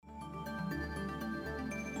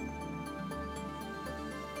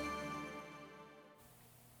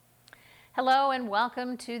Hello and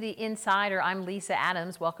welcome to The Insider. I'm Lisa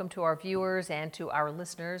Adams. Welcome to our viewers and to our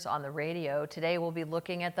listeners on the radio. Today we'll be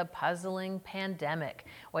looking at the puzzling pandemic,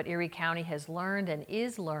 what Erie County has learned and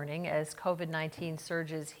is learning as COVID-19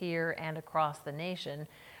 surges here and across the nation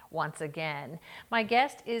once again. My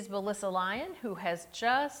guest is Melissa Lyon, who has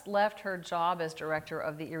just left her job as director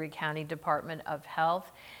of the Erie County Department of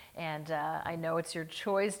Health. And I know it's your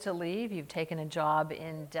choice to leave. You've taken a job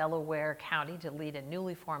in Delaware County to lead a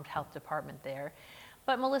newly formed health department there.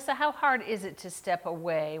 But Melissa, how hard is it to step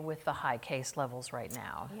away with the high case levels right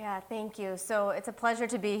now? Yeah, thank you. So it's a pleasure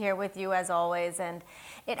to be here with you as always. And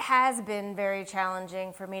it has been very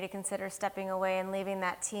challenging for me to consider stepping away and leaving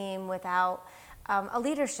that team without a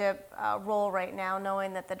leadership role right now,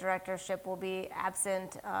 knowing that the directorship will be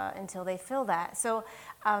absent until they fill that. So,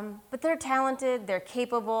 but they're talented, they're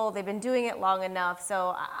capable, they've been doing it long enough.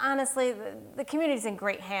 So honestly, the community's in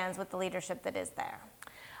great hands with the leadership that is there.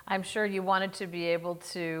 I'm sure you wanted to be able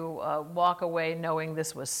to walk away knowing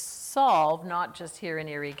this was solved, not just here in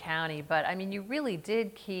Erie County, but I mean, you really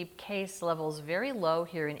did keep case levels very low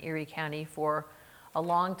here in Erie County for a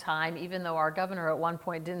long time, even though our governor at one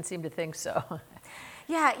point didn't seem to think so.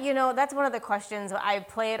 Yeah, you know, that's one of the questions. I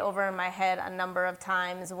play it over in my head a number of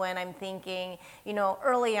times when I'm thinking, you know,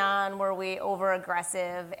 early on, were we over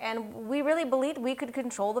aggressive? And we really believed we could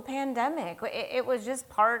control the pandemic. It was just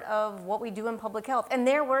part of what we do in public health. And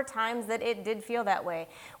there were times that it did feel that way.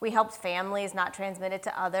 We helped families not transmit it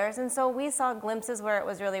to others. And so we saw glimpses where it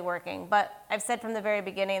was really working. But I've said from the very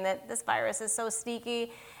beginning that this virus is so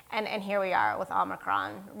sneaky. And here we are with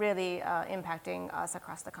Omicron really impacting us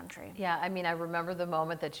across the country. Yeah, I mean, I remember the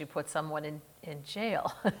moment that you put someone in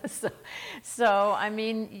jail. so, I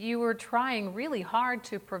mean, you were trying really hard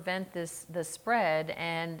to prevent the spread,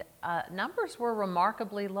 and numbers were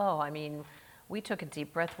remarkably low. I mean, we took a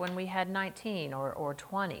deep breath when we had 19 or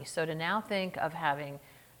 20. So to now think of having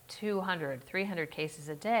 200, 300 cases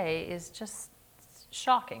a day is just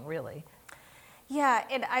shocking, really. Yeah,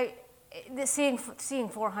 and seeing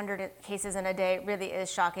 400 cases in a day really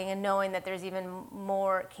is shocking, and knowing that there's even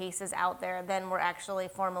more cases out there than we're actually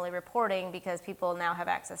formally reporting because people now have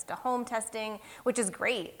access to home testing, which is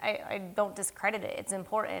great. I don't discredit it. It's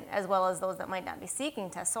important, as well as those that might not be seeking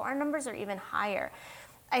tests. So our numbers are even higher.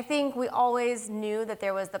 I think we always knew that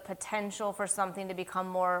there was the potential for something to become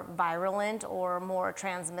more virulent or more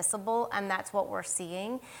transmissible, and that's what we're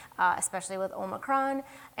seeing, especially with Omicron.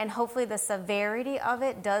 And hopefully the severity of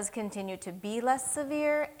it does continue to be less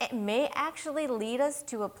severe. It may actually lead us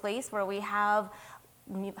to a place where we have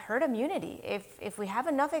herd immunity. If we have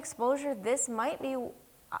enough exposure, this might be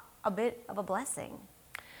a bit of a blessing.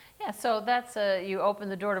 Yeah, so that's you opened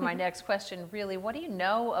the door to my next question. Really, what do you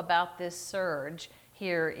know about this surge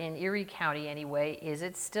here in Erie County anyway? Is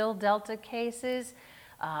it still Delta cases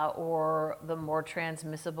or the more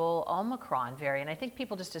transmissible Omicron variant? I think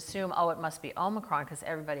people just assume, oh, it must be Omicron because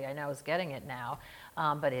everybody I know is getting it now.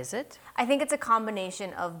 But is it? I think it's a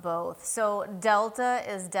combination of both. So Delta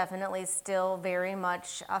is definitely still very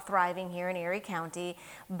much thriving here in Erie County,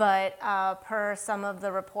 but per some of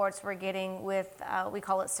the reports we're getting with, we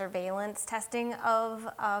call it surveillance testing of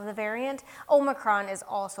the variant, Omicron is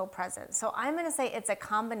also present. So I'm going to say it's a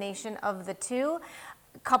combination of the two,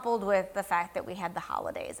 coupled with the fact that we had the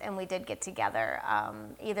holidays and we did get together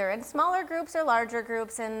either in smaller groups or larger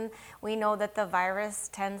groups, and we know that the virus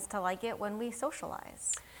tends to like it when we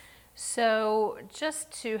socialize. So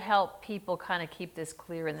just to help people kind of keep this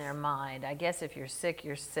clear in their mind, I guess if you're sick,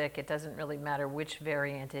 you're sick. It doesn't really matter which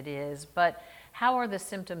variant it is, but how are the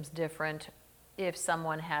symptoms different if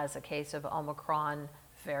someone has a case of Omicron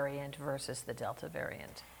variant versus the Delta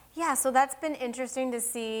variant? Yeah, so that's been interesting to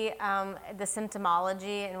see the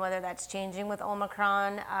symptomology and whether that's changing with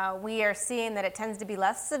Omicron. We are seeing that it tends to be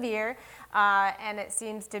less severe and it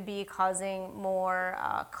seems to be causing more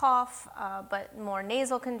cough, but more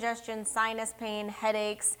nasal congestion, sinus pain,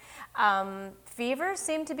 headaches. Fevers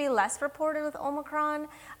seem to be less reported with Omicron.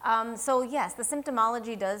 So yes, the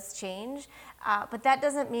symptomology does change, but that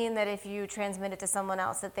doesn't mean that if you transmit it to someone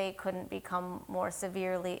else that they couldn't become more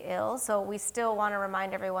severely ill. So we still want to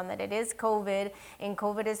remind everyone that it is COVID, and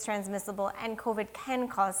COVID is transmissible, and COVID can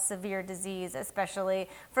cause severe disease, especially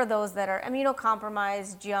for those that are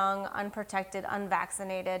immunocompromised, young, unprotected,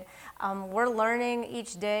 unvaccinated. We're learning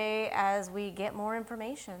each day as we get more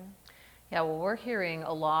information. Yeah, well, we're hearing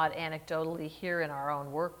a lot anecdotally here in our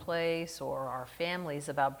own workplace or our families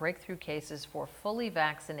about breakthrough cases for fully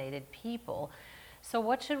vaccinated people. So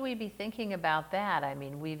what should we be thinking about that? I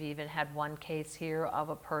mean, we've even had one case here of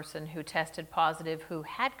a person who tested positive who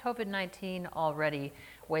had COVID-19 already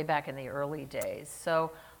way back in the early days.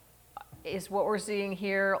 So Is what we're seeing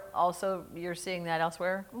here also, you're seeing that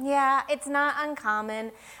elsewhere? Yeah, it's not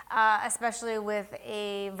uncommon, especially with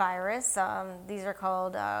a virus. These are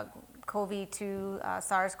called CoV-2,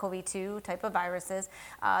 SARS-CoV-2 type of viruses.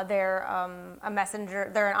 They're a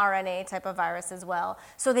messenger, they're an RNA type of virus as well.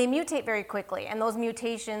 So they mutate very quickly, and those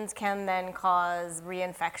mutations can then cause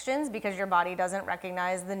reinfections because your body doesn't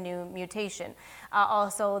recognize the new mutation.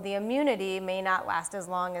 Also, the immunity may not last as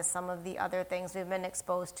long as some of the other things we've been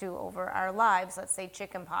exposed to over our lives, let's say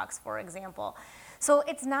chickenpox, for example. So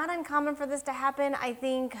it's not uncommon for this to happen. I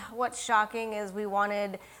think what's shocking is we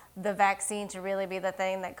wanted the vaccine to really be the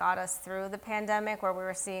thing that got us through the pandemic, where we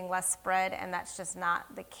were seeing less spread, and that's just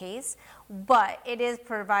not the case. But it is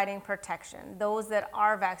providing protection. Those that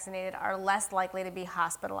are vaccinated are less likely to be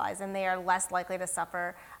hospitalized, and they are less likely to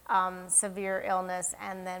suffer severe illness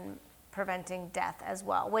and then preventing death as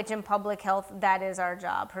well, which in public health, that is our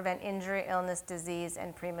job: prevent injury, illness, disease,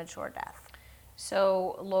 and premature death.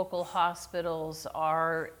 So local hospitals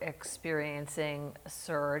are experiencing a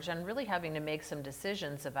surge and really having to make some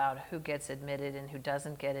decisions about who gets admitted and who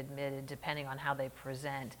doesn't get admitted, depending on how they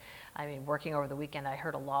present. I mean, working over the weekend, I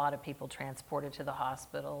heard a lot of people transported to the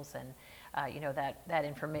hospitals, and that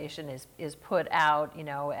information is put out,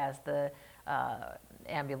 as the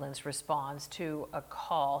ambulance responds to a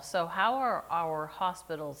call. So how are our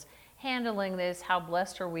hospitals handling this? How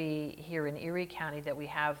blessed are we here in Erie County that we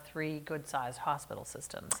have 3 good-sized hospital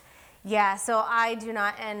systems? Yeah, so I do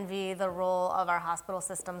not envy the role of our hospital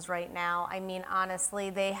systems right now. I mean, honestly,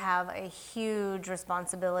 they have a huge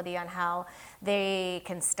responsibility on how they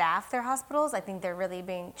can staff their hospitals. I think they're really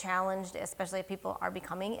being challenged, especially if people are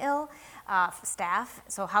becoming ill, staff.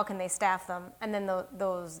 So how can they staff them? And then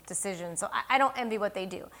those decisions. So I don't envy what they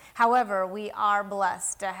do. However, we are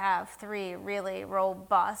blessed to have 3 really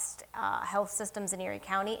robust health systems in Erie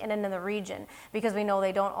County and in the region, because we know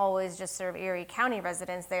they don't always just serve Erie County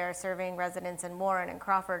residents. They are serving residents in Warren and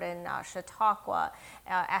Crawford and Chautauqua,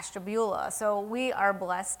 Ashtabula. So we are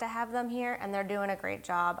blessed to have them here, and they're doing a great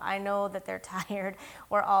job. I know that they're tired.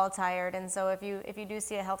 We're all tired. And so if you do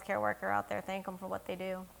see a healthcare worker out there, thank them for what they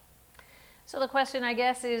do. So the question, I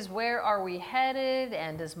guess, is where are we headed?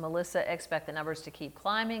 And does Melissa expect the numbers to keep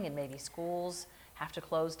climbing and maybe schools have to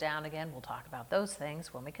close down again? We'll talk about those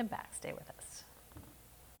things when we come back. Stay with us.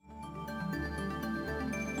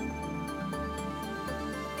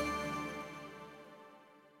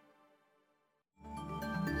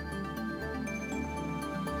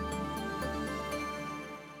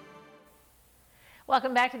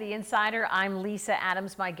 Welcome back to The Insider. I'm Lisa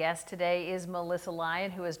Adams. My guest today is Melissa Lyon,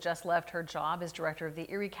 who has just left her job as director of the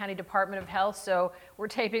Erie County Department of Health. So we're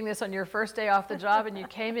taping this on your first day off the job, and you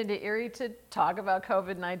came into Erie to talk about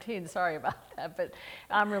COVID-19. Sorry about that, but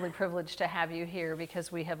I'm really privileged to have you here because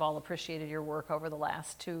we have all appreciated your work over the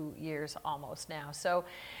last 2 years almost now. So,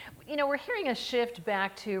 we're hearing a shift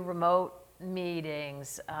back to remote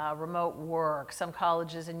meetings, remote work, some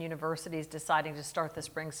colleges and universities deciding to start the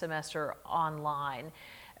spring semester online.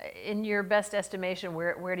 In your best estimation,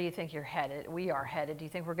 where do you think we are headed? Do you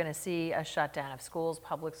think we're going to see a shutdown of schools,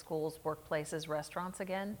 public schools, workplaces, restaurants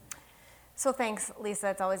again? So thanks, Lisa.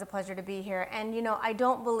 It's always a pleasure to be here. And, I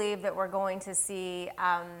don't believe that we're going to see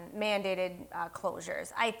mandated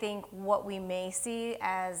closures. I think what we may see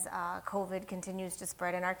as COVID continues to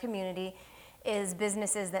spread in our community is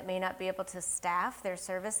businesses that may not be able to staff their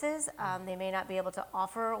services. They may not be able to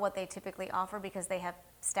offer what they typically offer because they have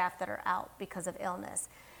staff that are out because of illness.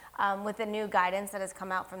 With the new guidance that has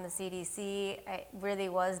come out from the CDC, it really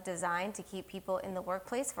was designed to keep people in the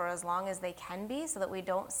workplace for as long as they can be so that we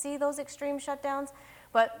don't see those extreme shutdowns.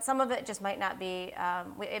 But some of it just might not be,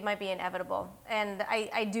 it might be inevitable. And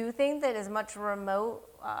I do think that as much remote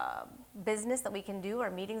business that we can do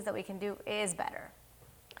or meetings that we can do is better.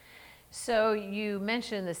 So you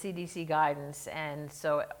mentioned the CDC guidance, and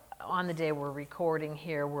so on the day we're recording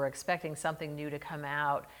here, we're expecting something new to come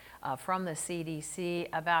out from the CDC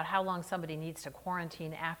about how long somebody needs to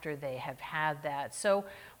quarantine after they have had that. So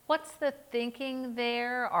what's the thinking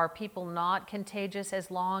there? Are people not contagious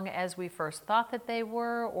as long as we first thought that they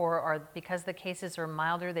were, or are because the cases are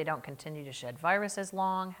milder, they don't continue to shed virus as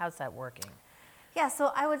long? How's that working? Yeah,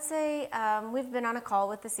 so I would say we've been on a call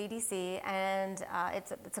with the CDC, and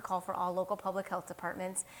it's a call for all local public health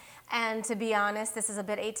departments. And to be honest, this is a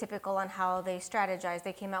bit atypical on how they strategize.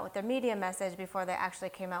 They came out with their media message before they actually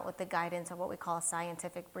came out with the guidance, or what we call a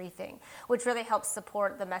scientific briefing, which really helps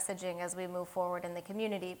support the messaging as we move forward in the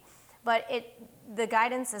community. But the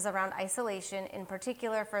guidance is around isolation, in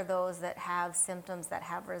particular for those that have symptoms that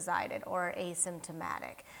have resided or are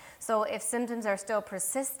asymptomatic. So if symptoms are still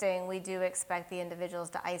persisting, we do expect the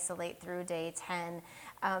individuals to isolate through day 10.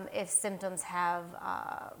 If symptoms have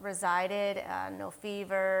resided, no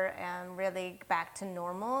fever, and really back to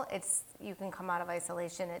normal, you can come out of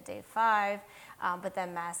isolation at day 5, but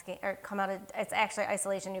then masking, or it's actually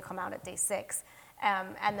isolation, you come out at day 6,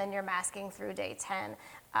 and then you're masking through day 10.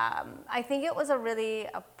 I think it was a really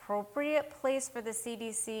appropriate place for the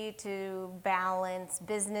CDC to balance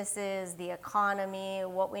businesses, the economy,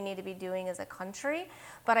 what we need to be doing as a country,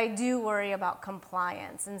 but I do worry about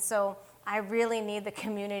compliance. And so I really need the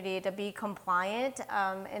community to be compliant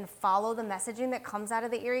and follow the messaging that comes out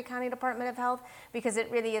of the Erie County Department of Health, because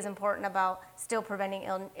it really is important about still preventing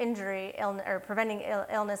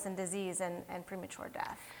illness and disease and premature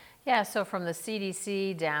death. Yeah, so from the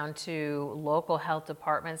CDC down to local health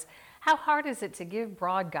departments, how hard is it to give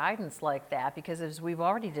broad guidance like that? Because as we've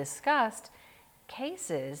already discussed,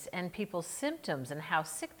 cases and people's symptoms and how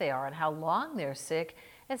sick they are and how long they're sick,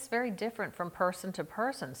 it's very different from person to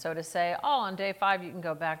person. So to say, oh, on day 5 you can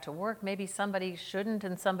go back to work, maybe somebody shouldn't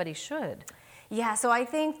and somebody should. Yeah, so I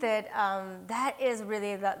think that that is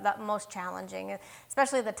really the most challenging,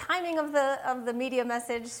 especially the timing of the media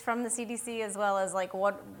message from the CDC, as well as like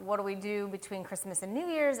what do we do between Christmas and New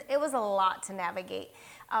Year's. It was a lot to navigate.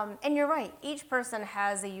 And you're right, each person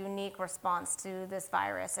has a unique response to this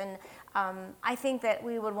virus. And I think that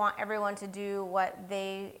we would want everyone to do what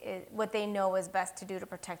they know is best to do to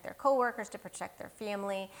protect their coworkers, to protect their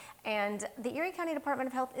family. And the Erie County Department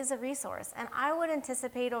of Health is a resource. And I would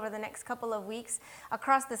anticipate over the next couple of weeks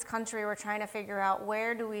across this country, we're trying to figure out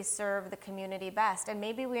where do we serve the community best. And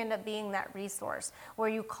maybe we end up being that resource where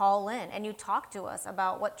you call in and you talk to us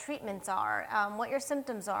about what treatments are, what your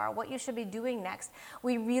symptoms are, what you should be doing next.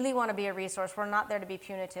 We really want to be a resource. We're not there to be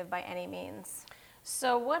punitive by any means.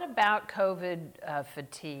 So what about COVID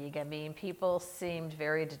fatigue? I mean, people seemed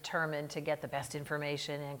very determined to get the best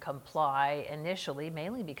information and comply initially,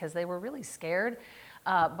 mainly because they were really scared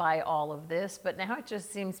by all of this. But now it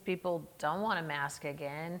just seems people don't want to mask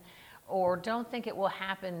again or don't think it will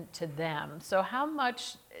happen to them. So how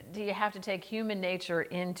much do you have to take human nature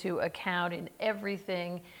into account in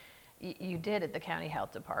everything you did at the County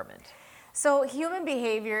Health Department? So human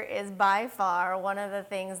behavior is by far one of the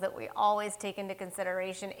things that we always take into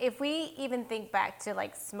consideration. If we even think back to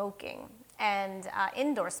like smoking and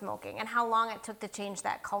indoor smoking and how long it took to change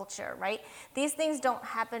that culture, right? These things don't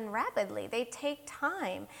happen rapidly. They take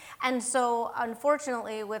time. And so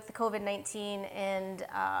unfortunately with COVID-19 and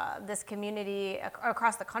this community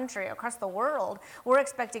across the country, across the world, we're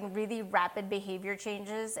expecting really rapid behavior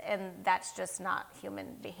changes, and that's just not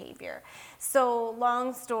human behavior. So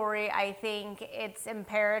long story, I think it's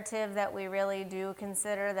imperative that we really do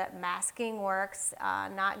consider that masking works,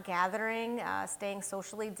 not gathering, staying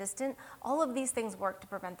socially distant. All of these things work to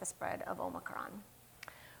prevent the spread of Omicron.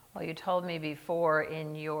 Well, you told me before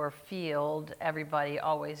in your field, everybody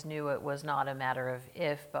always knew it was not a matter of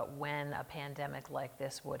if, but when a pandemic like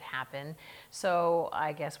this would happen. So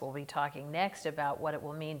I guess we'll be talking next about what it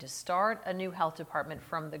will mean to start a new health department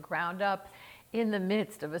from the ground up in the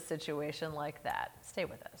midst of a situation like that. Stay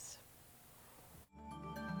with us.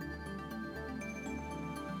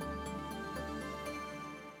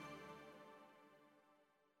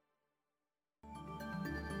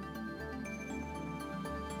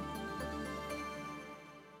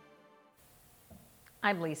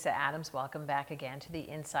 I'm Lisa Adams. Welcome back again to The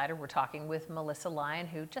Insider. We're talking with Melissa Lyon,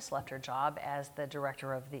 who just left her job as the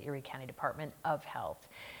director of the Erie County Department of Health.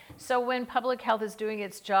 So when public health is doing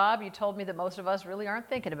its job, you told me that most of us really aren't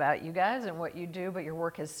thinking about you guys and what you do, but your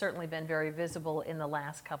work has certainly been very visible in the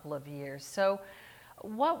last couple of years. So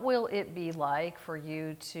what will it be like for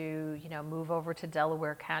you to, move over to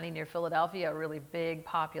Delaware County near Philadelphia, a really big,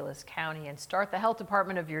 populous county, and start the health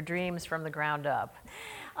department of your dreams from the ground up?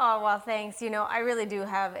 Oh, well, thanks. I really do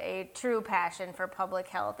have a true passion for public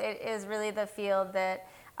health. It is really the field that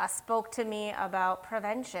spoke to me about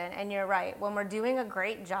prevention. And you're right, when we're doing a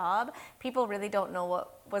great job, people really don't know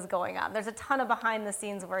what was going on. There's a ton of behind the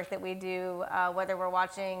scenes work that we do, whether we're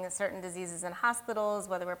watching certain diseases in hospitals,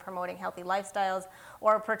 whether we're promoting healthy lifestyles,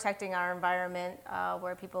 or protecting our environment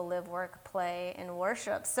where people live, work, play, and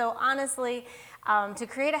worship. So honestly, to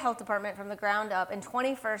create a health department from the ground up in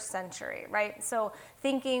 21st century, right? So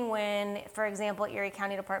thinking when, for example, Erie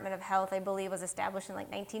County Department of Health, I believe, was established in like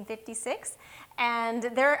 1956, and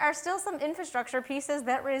there are still some infrastructure pieces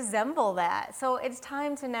that resemble that. So it's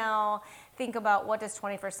time to now think about what does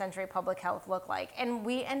 21st century public health look like, and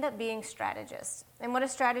we end up being strategists. And what a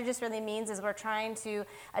strategist really means is we're trying to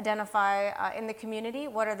identify in the community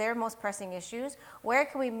what are their most pressing issues, where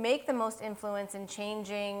can we make the most influence in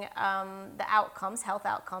changing the outcomes, health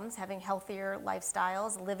outcomes, having healthier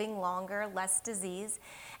lifestyles, living longer, less disease,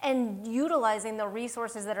 and utilizing the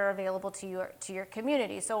resources that are available to your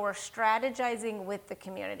community. So we're strategizing with the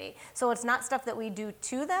community. So it's not stuff that we do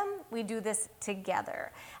to them, we do this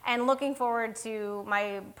together. And looking forward to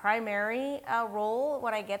my primary role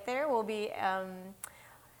when I get there will be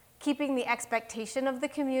keeping the expectation of the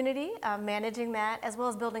community, managing that, as well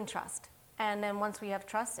as building trust. And then once we have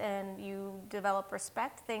trust and you develop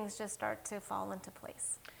respect, things just start to fall into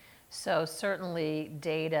place. So certainly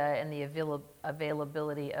data and the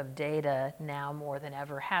availability of data now more than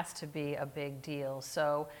ever has to be a big deal.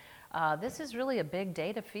 So this is really a big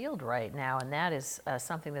data field right now, and that is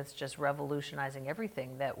something that's just revolutionizing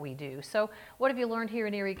everything that we do. So what have you learned here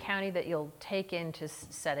in Erie County that you'll take into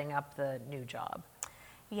setting up the new job?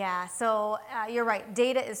 Yeah, so you're right.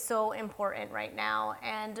 Data is so important right now,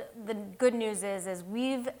 and the good news is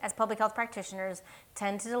we've, as public health practitioners,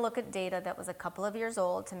 tended to look at data that was a couple of years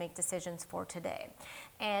old to make decisions for today.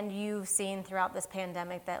 And you've seen throughout this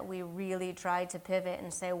pandemic that we really tried to pivot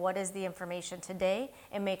and say, what is the information today,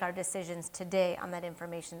 and make our decisions today on that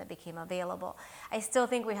information that became available. I still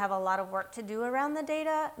think we have a lot of work to do around the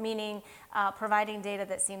data, meaning providing data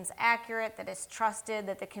that seems accurate, that is trusted,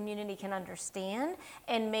 that the community can understand,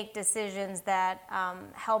 and make decisions that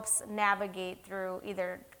helps navigate through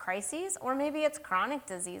either crises or maybe it's chronic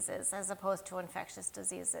diseases as opposed to infectious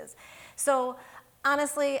diseases. So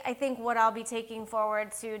honestly, I think what I'll be taking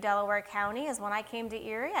forward to Delaware County is when I came to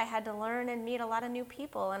Erie, I had to learn and meet a lot of new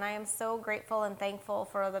people, and I am so grateful and thankful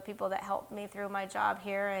for the people that helped me through my job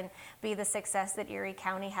here and be the success that Erie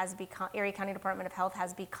County has become, Erie County Department of Health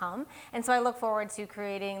has become. And so I look forward to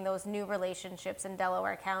creating those new relationships in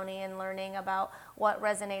Delaware County and learning about what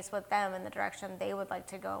resonates with them and the direction they would like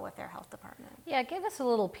to go with their health department. Yeah, give us a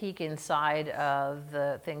little peek inside of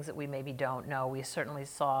the things that we maybe don't know. We certainly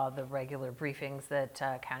saw the regular briefings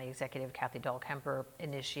that County Executive Kathy Dahl-Kemper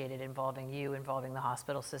initiated involving you, involving the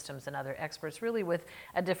hospital systems and other experts, really with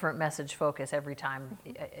a different message focus every time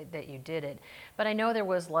that you did it. But I know there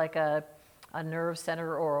was like a nerve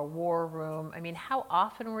center or a war room. I mean, how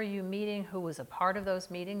often were you meeting? Who was a part of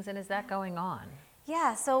those meetings, and is that going on?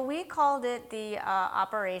 Yeah, so we called it the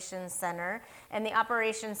Operations Center, and the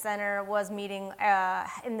Operations Center was meeting,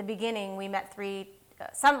 in the beginning we met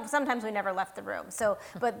sometimes we never left the room. So,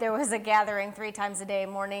 but there was a gathering 3 times a day,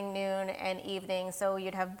 morning, noon, and evening. So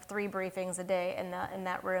you'd have 3 briefings a day in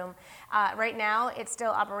that room. Right now, it's still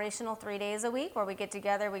operational 3 days a week where we get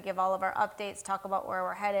together, we give all of our updates, talk about where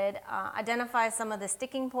we're headed, identify some of the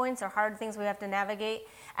sticking points or hard things we have to navigate,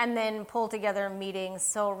 and then pull together meetings.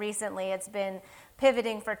 So recently it's been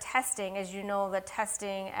pivoting for testing. As you know, the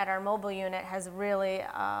testing at our mobile unit has really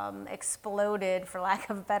exploded, for lack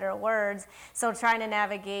of better words. So trying to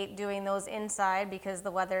navigate doing those inside because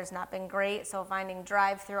the weather's not been great, so finding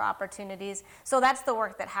drive-through opportunities. So that's the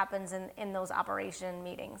work that happens in those operation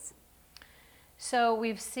meetings. So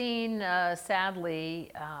we've seen,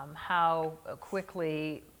 sadly, how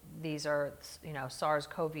quickly these are,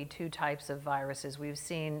 SARS-CoV-2 types of viruses. We've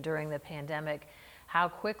seen during the pandemic how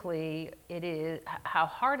quickly it is, how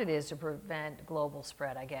hard it is to prevent global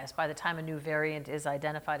spread, I guess. By the time a new variant is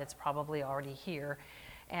identified, it's probably already here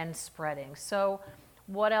and spreading. So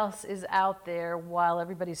what else is out there while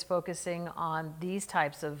everybody's focusing on these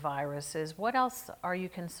types of viruses? What else are you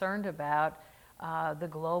concerned about the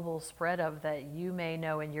global spread of that you may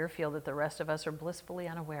know in your field that the rest of us are blissfully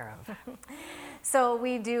unaware of? So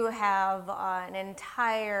we do have an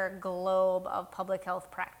entire globe of public health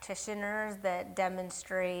practitioners that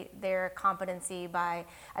demonstrate their competency by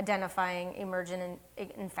identifying emergent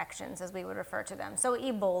infections, as we would refer to them. So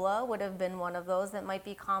Ebola would have been one of those that might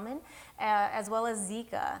be common, as well as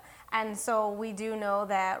Zika. And so we do know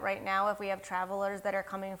that right now, if we have travelers that are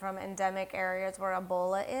coming from endemic areas where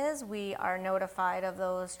Ebola is, we are notified of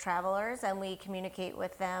those travelers and we communicate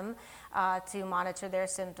with them to monitor their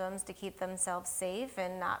symptoms, to keep themselves safe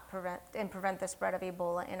and prevent the spread of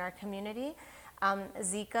Ebola in our community.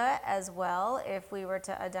 Zika as well, if we were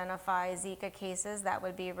to identify Zika cases, that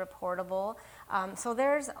would be reportable. So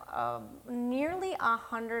there's nearly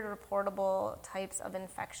 100 reportable types of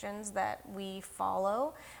infections that we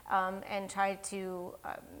follow and try to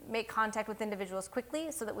make contact with individuals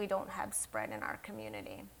quickly so that we don't have spread in our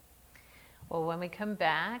community. Well, when we come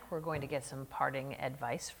back, we're going to get some parting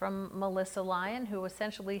advice from Melissa Lyon, who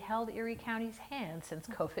essentially held Erie County's hand since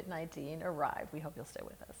COVID-19 arrived. We hope you'll stay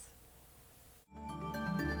with us.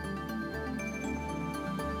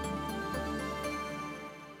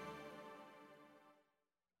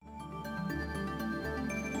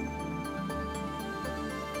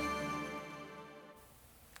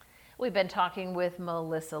 We've been talking with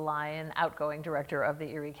Melissa Lyon, outgoing director of the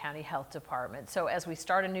Erie County Health Department. So as we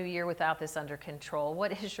start a new year without this under control,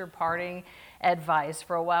 what is your parting advice?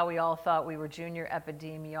 For a while, we all thought we were junior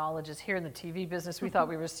epidemiologists. Here in the TV business, we thought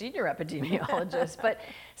we were senior epidemiologists. But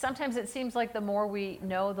sometimes it seems like the more we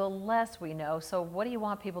know, the less we know. So what do you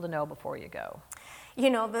want people to know before you go? You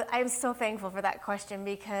know, I'm so thankful for that question,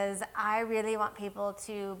 because I really want people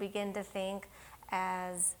to begin to think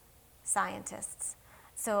as scientists.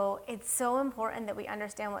 So it's so important that we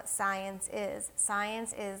understand what science is.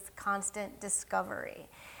 Science is constant discovery.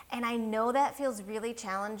 And I know that feels really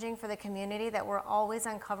challenging for the community, that we're always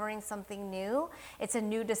uncovering something new. It's a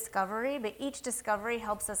new discovery, but each discovery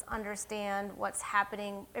helps us understand what's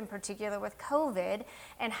happening in particular with COVID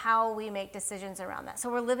and how we make decisions around that.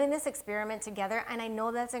 So we're living this experiment together, and I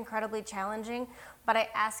know that's incredibly challenging, but I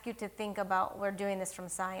ask you to think about, we're doing this from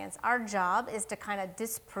science. Our job is to kind of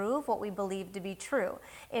disprove what we believe to be true.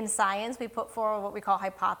 In science, we put forward what we call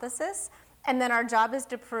hypothesis. And then our job is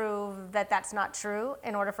to prove that that's not true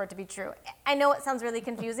in order for it to be true. I know it sounds really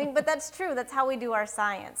confusing, but that's true. That's how we do our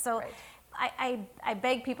science. So right. I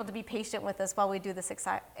beg people to be patient with us while we do this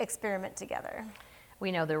experiment together.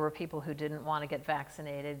 We know there were people who didn't want to get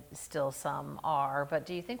vaccinated. Still some are. But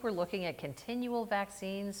do you think we're looking at continual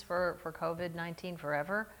vaccines for COVID-19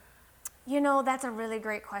 forever? You know, that's a really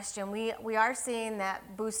great question. We are seeing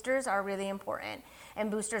that boosters are really important,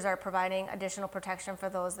 and boosters are providing additional protection for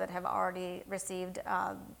those that have already received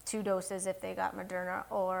 2 doses if they got Moderna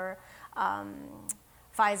or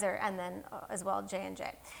Pfizer, and then as well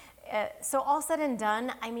J&J. So all said and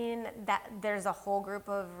done, I mean, that there's a whole group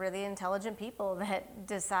of really intelligent people that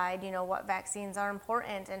decide, you know, what vaccines are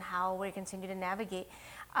important and how we continue to navigate.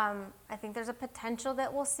 I think there's a potential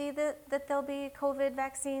that we'll see that there'll be COVID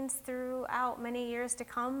vaccines throughout many years to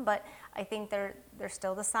come, but I think they're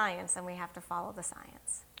still the science, and we have to follow the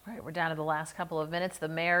science. All right, we're down to the last couple of minutes. The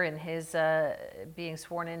mayor, in his being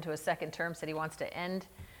sworn into a second term, said he wants to end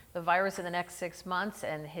the virus in the next 6 months,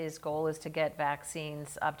 and his goal is to get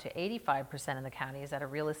vaccines up to 85% in the county. Is that a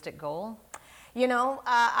realistic goal? You know,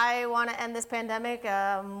 I want to end this pandemic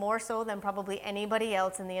more so than probably anybody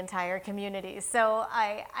else in the entire community. So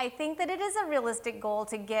I think that it is a realistic goal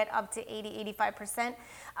to get up to 85%.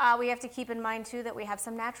 We have to keep in mind, too, that we have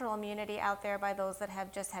some natural immunity out there by those that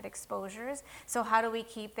have just had exposures. So how do we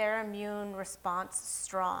keep their immune response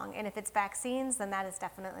strong? And if it's vaccines, then that is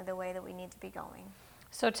definitely the way that we need to be going.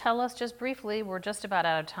 So tell us just briefly, we're just about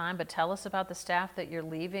out of time, but tell us about the staff that you're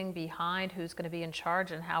leaving behind, who's going to be in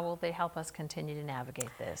charge, and how will they help us continue to navigate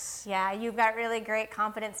this? Yeah, you've got really great,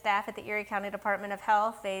 competent staff at the Erie County Department of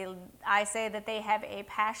Health. I say that they have a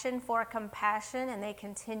passion for compassion, and they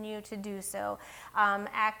continue to do so.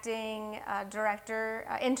 Acting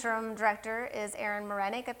interim director is Erin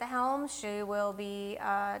Morenick at the helm. She will be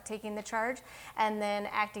taking the charge. And then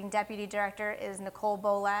acting deputy director is Nicole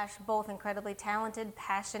Bolash, both incredibly talented,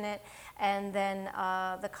 passionate, and then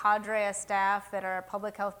the cadre of staff that are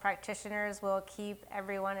public health practitioners will keep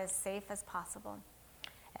everyone as safe as possible.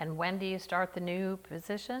 And when do you start the new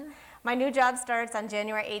position? My new job starts on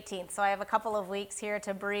January 18th, so I have a couple of weeks here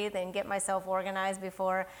to breathe and get myself organized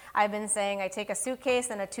before. I've been saying I take a suitcase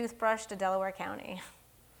and a toothbrush to Delaware County.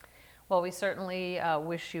 Well, we certainly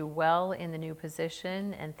wish you well in the new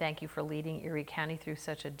position, and thank you for leading Erie County through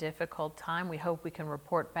such a difficult time. We hope we can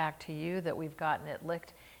report back to you that we've gotten it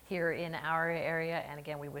licked here in our area, and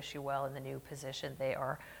again, we wish you well in the new position. They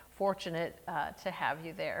are fortunate to have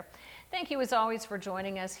you there. Thank you as always for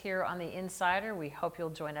joining us here on The Insider. We hope you'll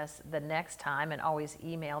join us the next time, and always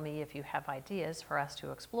email me if you have ideas for us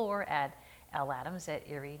to explore at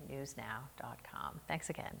ladams@erienewsnow.com. Thanks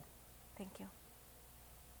again. Thank you.